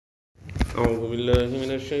أعوذ بالله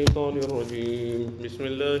من الشيطان الرجيم بسم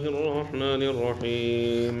الله الرحمن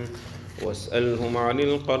الرحيم واسألهم عن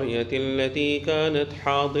القرية التي كانت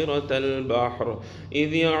حاضرة البحر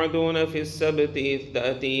إذ يعدون في السبت إذ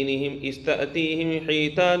تأتيهم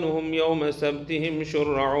حيتانهم يوم سبتهم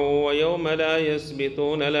شرعا ويوم لا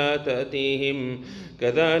يسبتون لا تأتيهم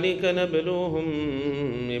كذلك نبلوهم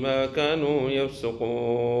بما كانوا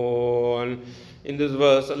يفسقون. In this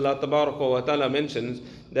verse, Allah Ta'ala mentions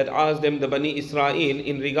that asked them the Bani Israel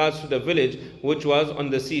in regards to the village which was on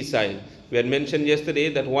the seaside. We had mentioned yesterday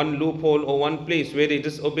that one loophole or one place where they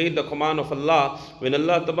disobeyed the command of Allah when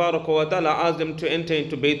Allah Ta'ala asked them to enter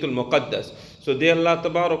into Baytul Muqaddas. So there Allah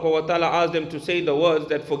Ta'ala asked them to say the words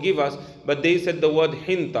that forgive us, but they said the word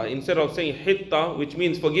hinta. Instead of saying hitta, which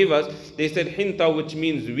means forgive us, they said hinta, which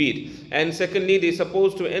means weed. And secondly, they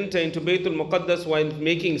supposed to enter into Baytul Muqaddas while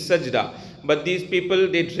making sajda. But these people,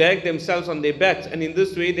 they dragged themselves on their backs, and in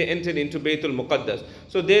this way they entered into Baytul Muqaddas.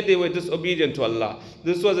 So there they were disobedient to Allah.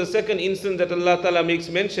 This was the second instance that Allah Ta'ala makes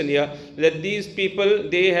mention here, that these people,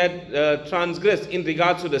 they had transgressed in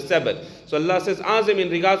regards to the Sabbath. So Allah says, ask them in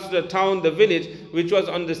regards to the town, the village, which was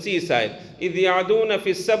on the seaside. إِذْ يَعْدُونَ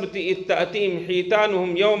فِي السَّبْتِ إِذْ تَأْتِيهِمْ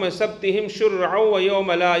حِيتَانُهُمْ يَوْمَ سَبْتِهِمْ شُرْعًا وَيَوْمَ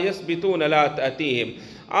لَا يَسْبِتُونَ لَا تَأْتِيهِمْ.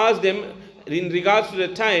 Ask them in regards to the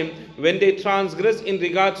time when they transgress in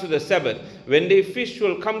regards to the Sabbath, when they fish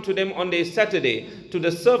will come to them on a Saturday to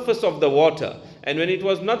the surface of the water, and when it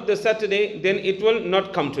was not the Saturday, then it will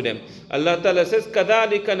not come to them. Allah Ta'ala says,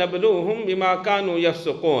 كَذَلِكَ نَبْلُوهُمْ بِمَا كَانُوا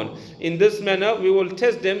يَفْسُقُونَ. In this manner we will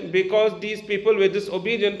test them because these people were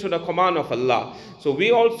disobedient to the command of Allah. So we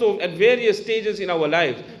also at various stages in our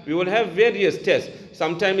lives, we will have various tests.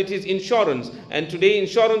 Sometimes it is insurance, and today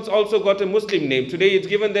insurance also got a Muslim name. Today it's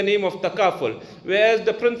given the name of takaful, whereas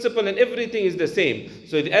the principle and everything is the same.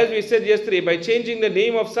 So as we said yesterday, by changing the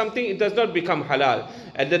name of something, it does not become halal.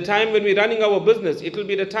 At the time when we're running our business, it will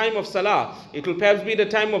be the time of Salah. It will perhaps be the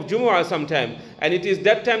time of Jumu'ah sometime. And it is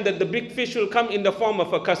that time that the big fish will come in the form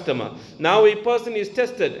of a customer. Now a person is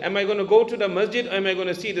tested. Am I going to go to the masjid, or am I going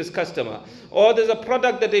to see this customer? Or there's a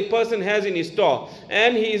product that a person has in his store,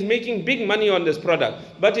 and he is making big money on this product,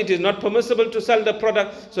 but it is not permissible to sell the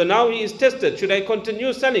product. So now he is tested. Should I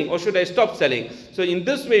continue selling or should I stop selling? So in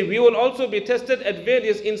this way, we will also be tested at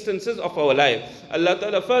various instances of our life. Allah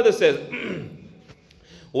Ta'ala further says,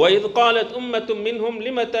 وَإِذْ قَالَتْ أُمَّةٌ مِّنْهُمْ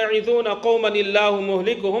لِمَ تَعِذُونَ قَوْمًا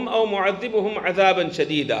اللَّهُ مُهْلِكُهُمْ أَوْ مُعَذِّبُهُمْ عَذَابًا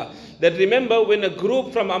شَدِيدًا. That remember when a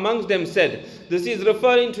group from amongst them said, this is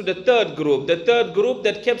referring to the third group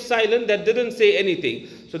that kept silent, that didn't say anything.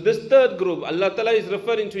 So this third group, Allah Ta'ala is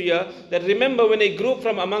referring to here, that remember when a group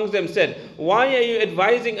from amongst them said, why are you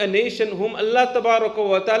advising a nation whom Allah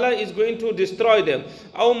Ta'ala is going to destroy them?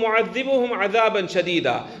 أَوْ مُعَذِّبُهُمْ عَذَابًا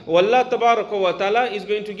شَدِيدًا. Allah Ta'ala is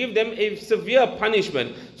going to give them a severe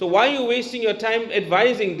punishment. So why are you wasting your time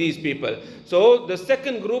advising these people? So the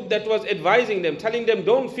second group that was advising them, telling them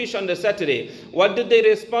don't fish on the Saturday, what did they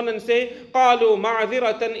respond and say? قَالُوا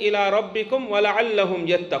مَعْذِرَةً إِلَىٰ رَبِّكُمْ وَلَعَلَّهُمْ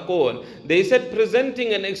يَتَّقُونَ. They said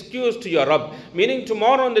presenting an excuse to your Rabb, meaning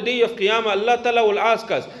tomorrow on the day of Qiyamah, Allah Ta'ala will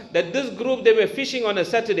ask us that this group, they were fishing on a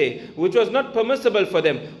Saturday, which was not permissible for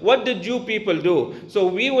them. What did you people do? So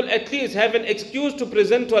we will at least have an excuse to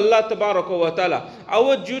present to Allah Ta'ala.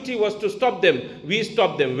 Our duty was to stop them. We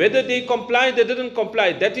stopped them. Whether they complied, they didn't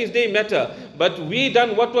comply, that is their matter. But we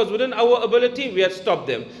done what was within our ability, we had stopped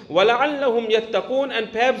them. وَلَعَلَّهُمْ يَتَّقُونَ.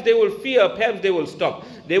 And perhaps they will fear, perhaps they will stop.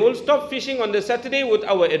 They will stop fishing on the Saturday with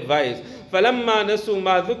our advice. فَلَمَّا نَسُوا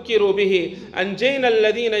مَا ذُكِّرُوا بِهِ أَنْجَيْنَا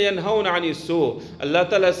الَّذِينَ يَنْهَوْنَ عَنِ السُّوءِ. Allah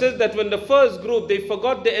Ta'ala says that when the first group, they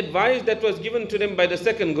forgot the advice that was given to them by the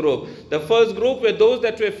second group. The first group were those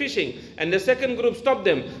that were fishing, and the second group stopped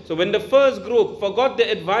them. So when the first group forgot the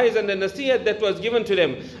advice and the nasihat that was given to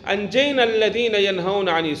them, أَنْجَيْنَا الَّذِينَ يَنْهَوْنَ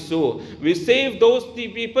عَنِ السُّوءِ. We saved those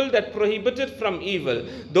people that prohibited from evil.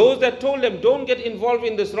 Those that told them, don't get involved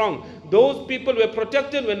in this wrong. Those people were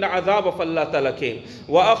protected when the azab of Allah Ta'ala came.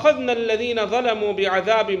 وَأَخَذْنَا الَّذِينَ ظَلَمُوا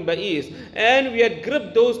بِعَذَابٍ بَئِيسٍ. And we had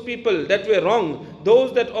gripped those people that were wrong,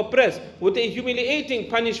 those that oppress, with a humiliating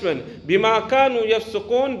punishment. بِمَا كَانُوا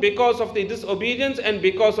يَفْسُقُونَ. Because of their disobedience and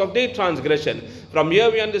because of their transgression. From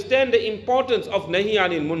here we understand the importance of Nahi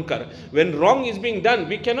Anil Munkar. When wrong is being done,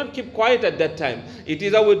 we cannot keep quiet at that time. It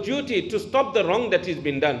is our duty to stop the wrong that is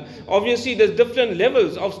being done. Obviously there's different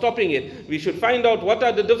levels of stopping it. We should find out what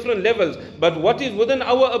are the different levels, but what is within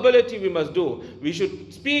our ability we must do. We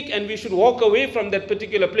should speak and we should walk away from that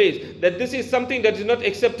particular place, that this is something that is not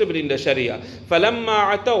acceptable in the Sharia.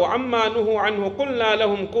 فَلَمَّا عَتَوْا عَمَّا نُهُوا عَنْهُ قُلْنَا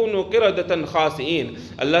لَهُمْ كُونُوا قِرَدَةً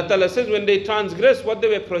خَاسِئِينَ. Allah Ta'ala says when they transgress what they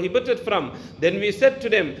were prohibited from, then we said to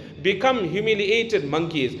them, become humiliated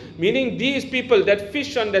monkeys. Meaning these people that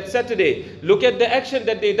fished on that Saturday, look at the action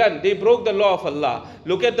that they done. They broke the law of Allah.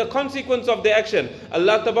 Look at the consequence of their action.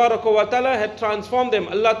 Allah Ta'ala had transformed them.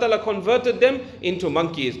 Allah Ta'ala converted them into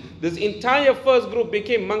monkeys. This entire first group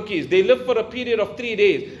became monkeys. They lived for a period of 3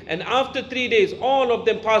 days. And after 3 days, all of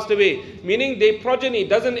them passed away. Meaning their progeny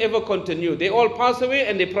doesn't ever continue. They all pass away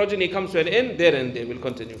and their progeny comes to an end. There and they will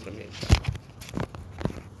continue from here.